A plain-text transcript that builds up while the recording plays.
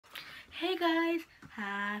Hey guys,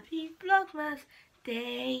 happy Vlogmas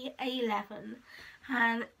day 11,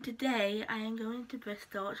 and today I am going to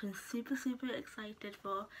Bristol, which I'm super excited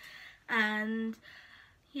for. And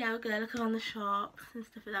yeah, we're going to look around the shops and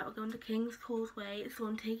stuff like that. We're going to King's Causeway, so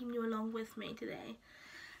I'm taking you along with me today.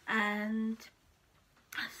 And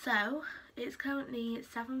so it's currently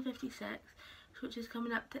 7:56, which is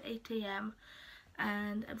coming up to 8 AM,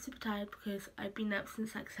 and I'm super tired because I've been up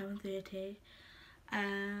since like 7:30.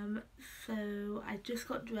 So I just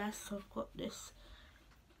got dressed, so I've got this,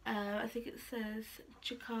 I think it says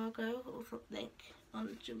Chicago or something on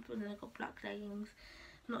the jumper, and then I've got black leggings.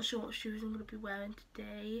 I'm not sure what shoes I'm going to be wearing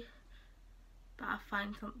today, but I'll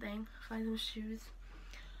find something, find some shoes.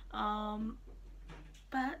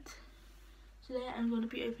 But today I'm going to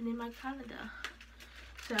be opening my calendar.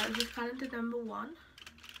 So this is calendar number 1.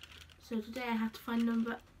 So today I have to find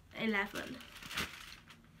number 11.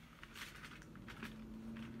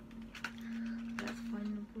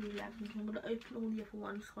 Number 11. So I'm going to open all the other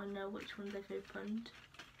ones so I know which ones I've opened.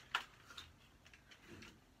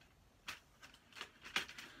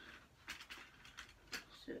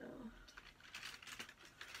 So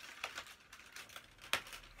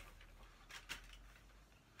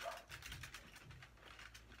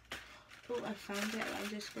oh, I found it. I'm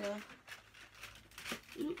just gonna.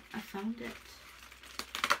 Ooh, I found it.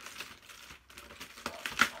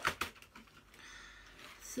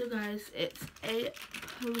 So guys, it's a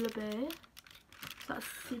polar bear. That's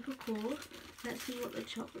super cool. Let's see what the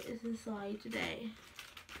chocolate is inside today.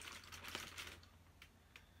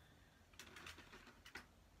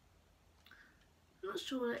 I'm not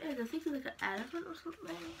sure what it is. I think it's like an elephant or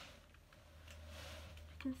something.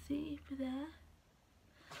 You can see over there.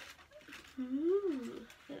 Ooh,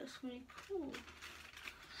 that looks really cool.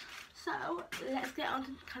 So let's get on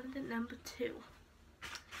to calendar number 2.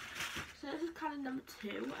 So this is calendar number 2,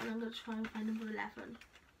 and I'm going to try and find number 11.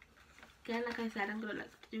 Again, like I said, I'm going to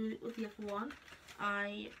do it with the other one.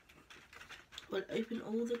 I will open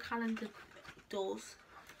all the calendar doors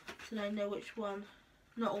so that I know which one,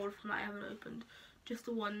 not all of them that I haven't opened, just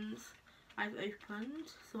the ones I've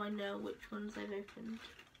opened, so I know which ones I've opened.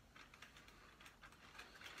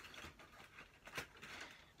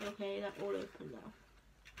 Okay, they're all open now.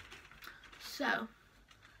 So,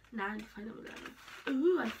 now I need to find number 11.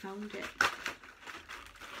 Ooh, I found it.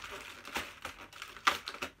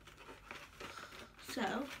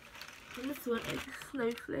 So, this one is a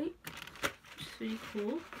snowflake, which is really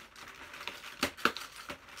cool.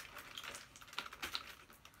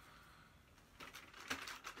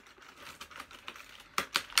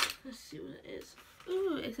 Let's see what it is.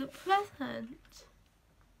 Ooh, it's a present.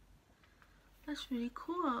 That's really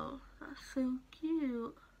cool. That's so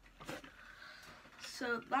cute.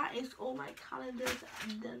 So that is all my calendars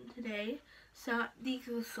done today. So these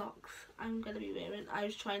are the socks I'm going to be wearing. I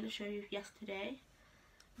was trying to show you yesterday,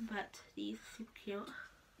 but these are super cute.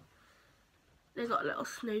 They got little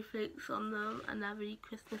snowflakes on them and they're really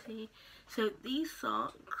Christmassy. So these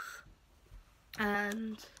socks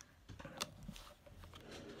and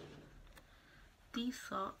these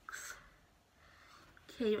socks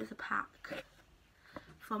came as a pack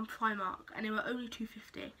from Primark, and they were only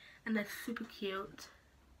 £2.50, and they're super cute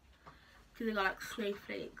because they got like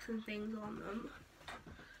snowflakes and things on them.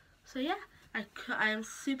 So yeah, I am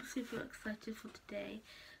super excited for today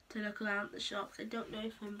to look around the shops. I don't know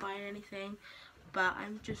if I'm buying anything, but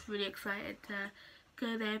I'm just really excited to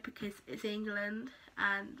go there because it's England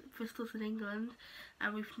and Bristol's in England,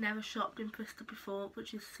 and we've never shopped in Bristol before,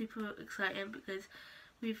 which is super exciting because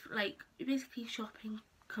we've basically shopping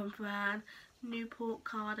Cumberland, Newport,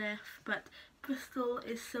 Cardiff, but Bristol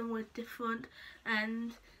is somewhere different,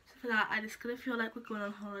 and so for that I just kind of feel like we're going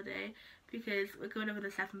on holiday because we're going over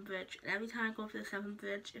the Severn Bridge, and every time I go over the Severn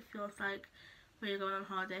Bridge it feels like we're going on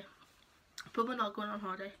holiday, but we're not going on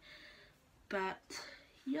holiday. But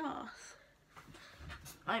yes,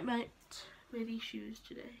 I might wear these shoes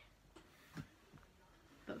today,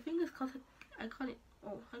 but fingers crossed I can't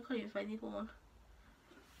even find the other one.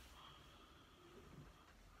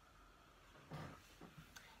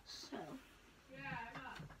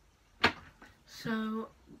 So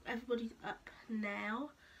everybody's up now,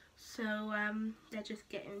 so they're just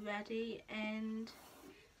getting ready, and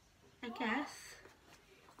I guess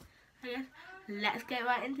let's get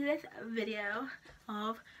right into this video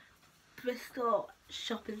of Bristol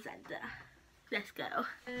Shopping Centre. Let's go.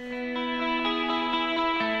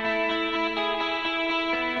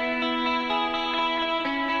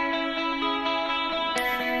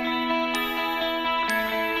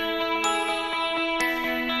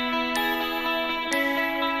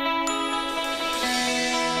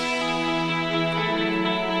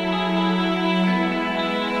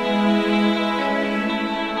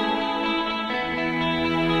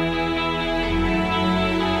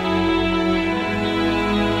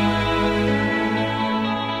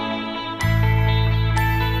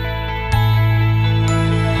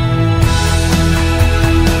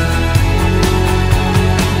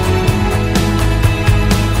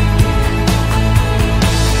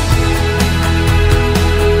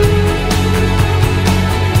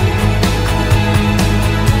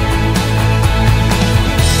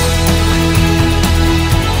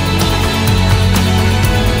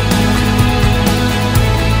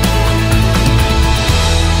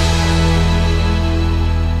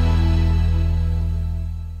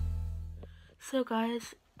 So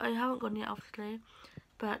guys, I haven't gone yet obviously,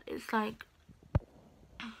 but it's like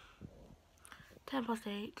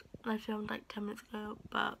 8:10 and I filmed like 10 minutes ago,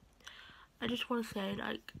 but I just want to say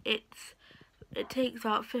like it takes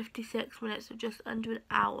about 56 minutes of just under an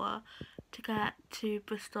hour to get to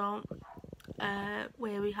Bristol,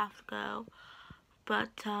 where we have to go,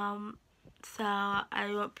 but so I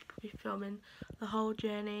won't be filming the whole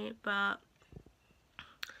journey, but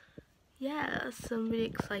yeah, so I'm really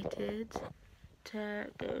excited to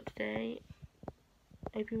go today.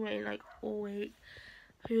 I've been waiting like all week.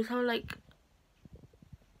 I was having like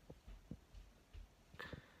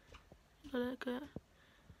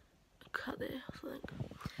cut this or something.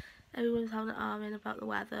 Everyone's having an argument about the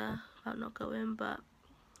weather, about not going, but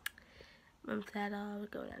Mum said, oh, we're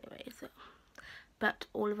going anyway, so. But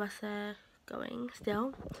all of us are going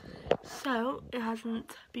still, so it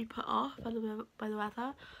hasn't been put off by the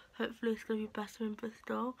weather. Hopefully it's going to be better in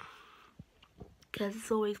Bristol, because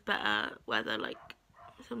it's always better weather like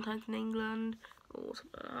sometimes in England or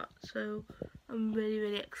something like that. So I'm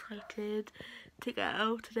really excited to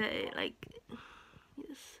go today. Like,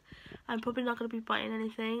 yes, I'm probably not going to be buying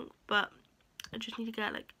anything, but I just need to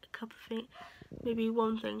get like a couple of things, maybe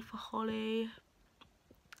one thing for Holly,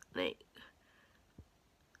 like,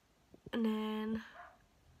 and then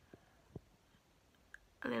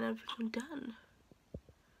everything done.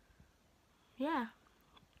 Yeah.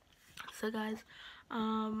 So guys,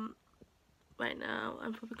 right now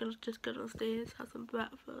I'm probably gonna just go downstairs, have some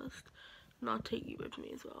breakfast, and I'll take you with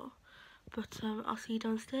me as well. But I'll see you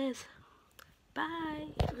downstairs.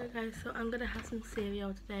 Bye. Okay guys, so I'm gonna have some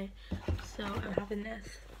cereal today. So I'm having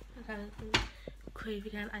this. I'm having some Crave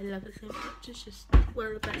again. I love it so much. It's just one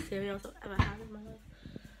of the best cereals I've ever had in my life.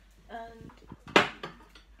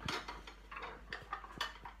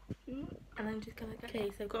 And I'm just gonna get.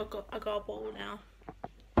 Okay, so I got a bowl now.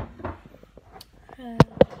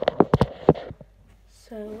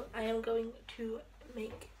 So I am going to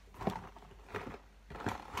make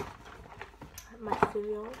my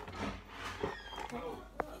cereal. Okay,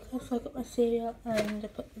 so I got my cereal and I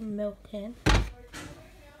put the milk in.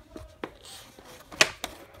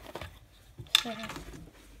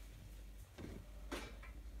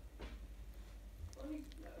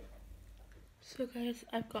 So guys,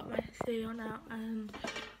 I've got my cereal now and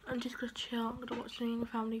I'm just gonna chill. I'm gonna watch some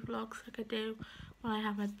family vlogs like I do when I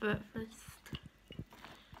have my breakfast.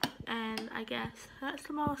 And I guess that's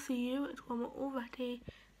tomorrow. I'll see you. It's when we're all ready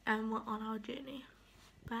and we're on our journey.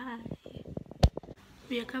 Bye.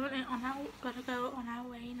 We are currently gonna go on our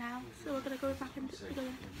way now, so we're gonna go back into the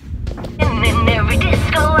garden. In every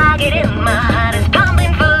disco I get in, my heart is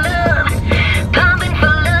pumping for love,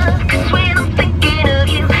 'cause when I'm thinking of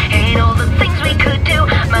you and all the things we could do,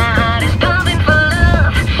 my heart is pumping for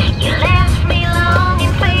love, you left me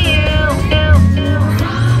longing for you. In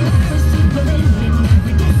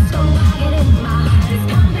every disco I get in, my heart is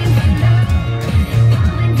pumping for love,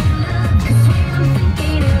 'cause when I'm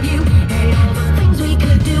thinking of you and all the things we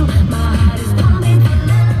could do, my heart is pumping for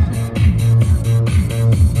love.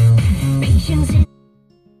 Patience.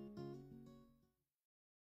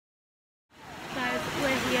 Guys,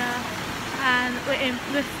 we're here and we're in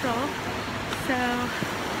Bristol, so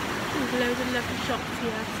there's loads of lovely shops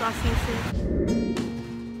here, so I'll see you soon.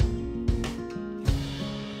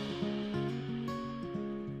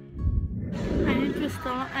 I'm in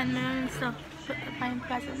Bristol and Mum and stuff buying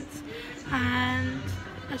presents, and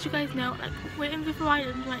as you guys know, like, we're in River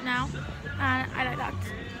Island right now, and I like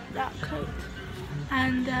that coat.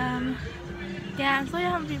 And yeah, I'm sorry I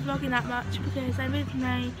haven't been vlogging that much because I'm with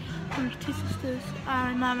my two sisters,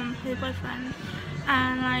 my mum and her boyfriend,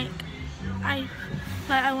 and I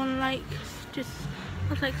want to just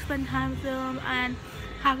spend time with them and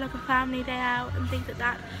have like a family day out and things like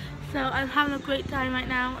that. So I'm having a great time right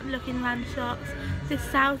now looking around the shops. There's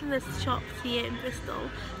thousands of shops here in Bristol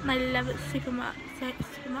and I love it so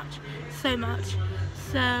much.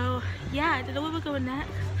 So yeah, I don't know where we're going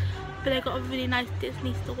next, but I got a really nice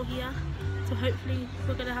Disney store here. So hopefully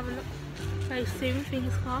we're going to have a look very soon,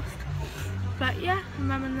 fingers crossed. But yeah,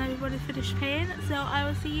 Mum and everybody's finished paying, so I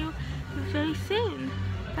will see you very soon.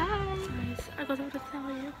 Bye! Guys, I got something to tell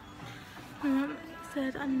you. My mum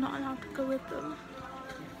said I'm not allowed to go with them.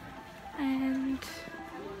 And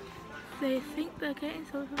they think they're getting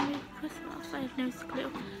something for me for Christmas. I have no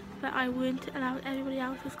clue. But I weren't allowed, everybody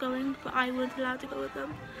else was going, but I weren't allowed to go with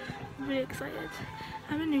them. I'm really excited.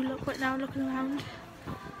 I'm in a new look right now, looking around.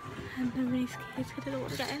 And I'm really scared because I don't know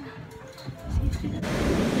what to get in. See you soon.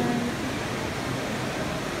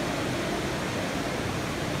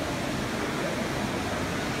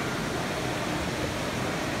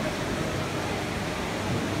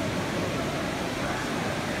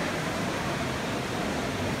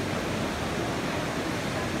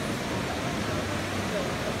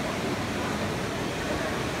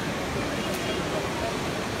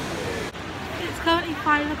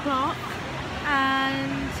 5 o'clock,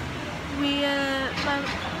 and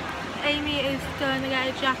Amy is going to get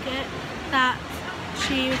a jacket that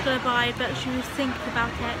she was going to buy, but she was thinking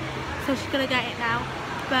about it, so she's going to get it now.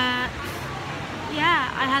 But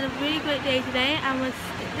yeah, I had a really great day today, and this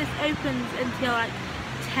opens until like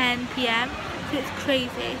 10 PM, so it's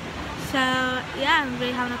crazy. So yeah, I'm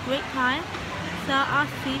really having a great time. So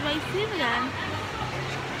I'll see you very soon again.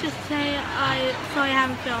 Just say sorry I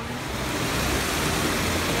haven't filmed.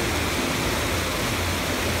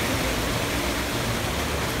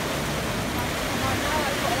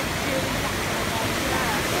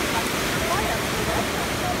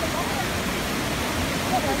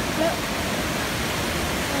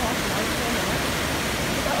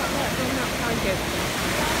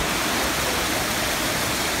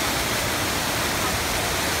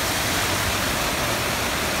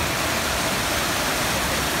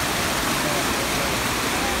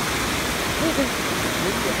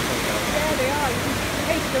 Yeah, they are.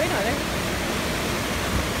 Hey, go in, are they?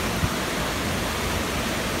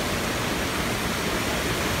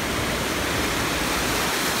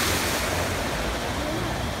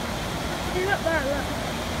 Hey, look there, look.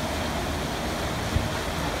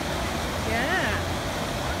 Yeah.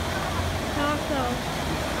 Castle.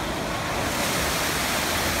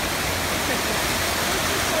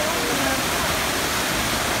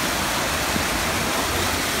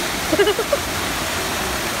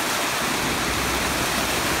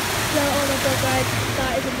 So, oh my god guys,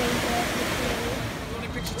 that is amazing. You want a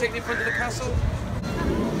picture taken in front of the castle?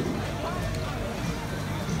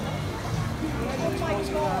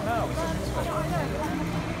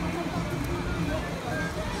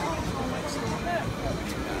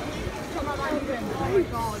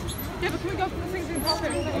 Yeah, but can we go for the things in the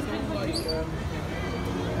pocket?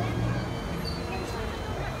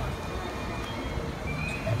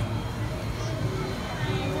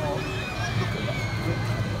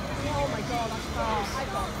 Oh my god, that's fast.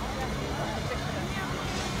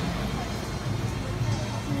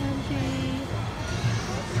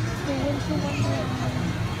 The Winter Wonderland.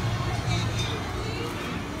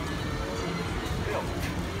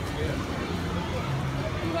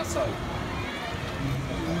 On that side.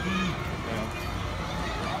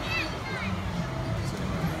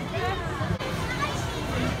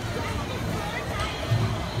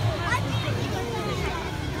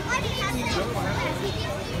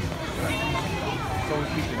 Someone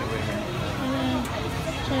keeping it with him.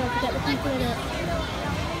 Try not to get the people in it.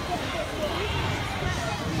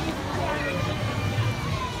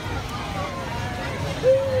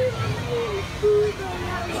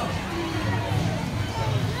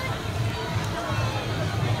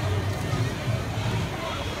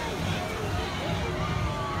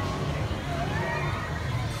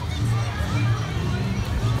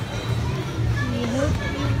 We hope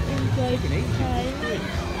you enjoyed the time to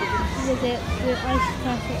visit the Ice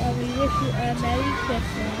Castle, and we wish you a Merry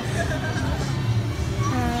Christmas.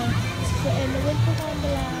 We're in the Winter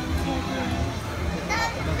Wonderland.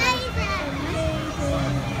 Amazing.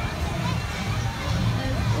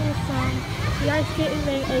 And awesome. The ice skating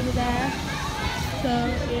ring over there. So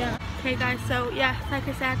yeah. Okay guys, so yeah, like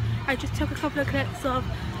I said, I just took a couple of clips of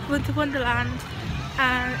Winter Wonderland,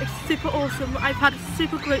 and it's super awesome. I've had a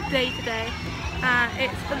super great day today, and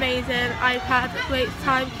it's amazing. I've had a great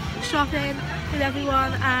time shopping with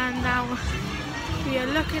everyone, and now we are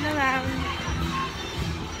looking around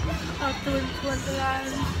of the Winter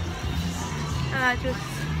Wonderland, and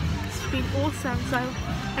it's been awesome. So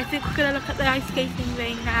I think we're gonna look at the ice skating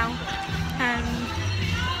ring now, and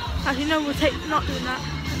actually no, we'll not doing that.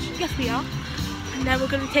 Actually, yes we are. And then we're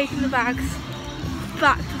gonna be taking the bags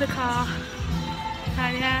back to the car.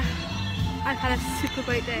 And yeah, I've had a super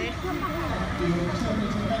great day.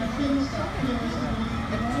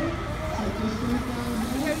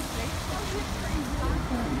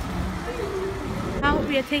 Now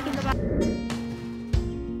we are taking the bag.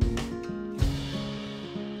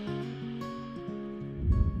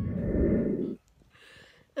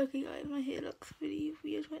 Okay guys, my hair looks really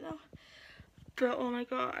weird right now. But oh my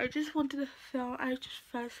god, I just wanted to film. I just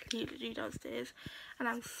fell asleep literally downstairs, and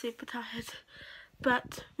I'm super tired.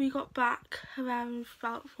 But we got back around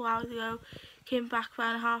about 4 hours ago, came back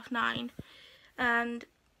around 9:30, and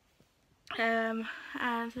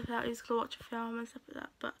I thought we was gonna watch a film and stuff like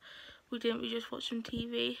that, but we didn't. We just watched some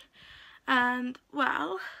TV, and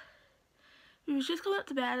well, we was just going up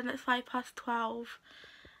to bed, and it's 12:05,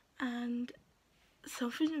 and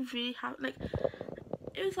something really happened. Like,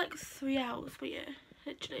 it was like 3 hours, but yeah,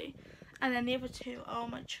 literally. And then the other 2 are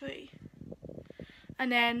on my tree.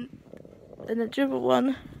 And then the other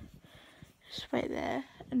one is right there.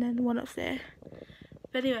 And then the one up there.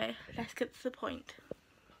 But anyway, let's get to the point.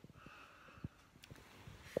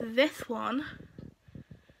 This one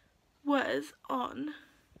was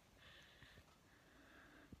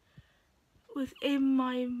in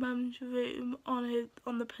my mum's room on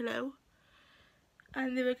the pillow,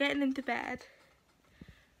 and they were getting into bed,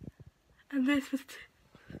 and this was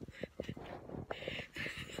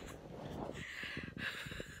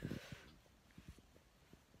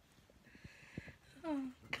oh,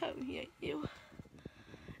 come here, you.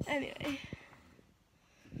 Anyway,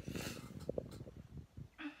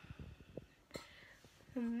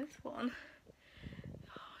 and this one,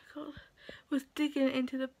 oh my god, was digging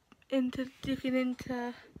into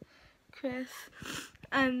Chris,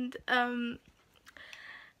 and on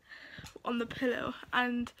the pillow,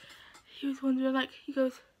 and he was wondering, like, he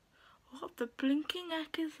goes, what the blinking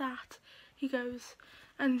heck is that? He goes,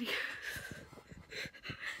 and he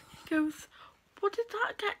goes, what did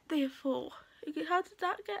that get there for? He goes, how did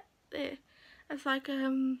that get there? It's like,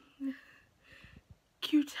 can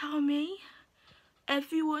you tell me?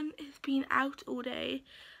 Everyone has been out all day.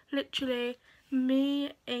 Literally,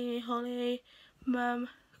 me, Amy, Holly, Mum,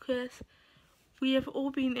 Chris, we have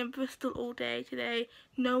all been in Bristol all day today.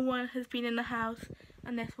 No one has been in the house,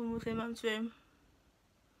 and this one was in Mum's room,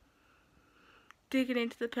 digging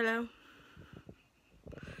into the pillow.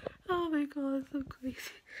 Oh my god, it's so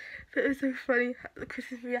crazy. But it was so funny,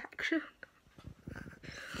 Chris's reaction.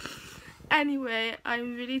 Anyway,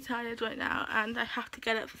 I'm really tired right now, and I have to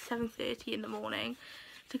get up for 7:30 in the morning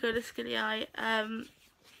to go to Skilly Eye.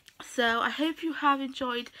 So I hope you have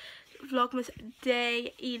enjoyed Vlogmas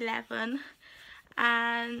day 11,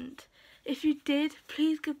 and if you did,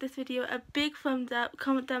 please give this video a big thumbs up.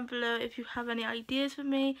 Comment down below if you have any ideas for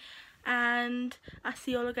me, and I'll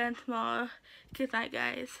see you all again tomorrow. Good night,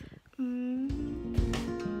 guys.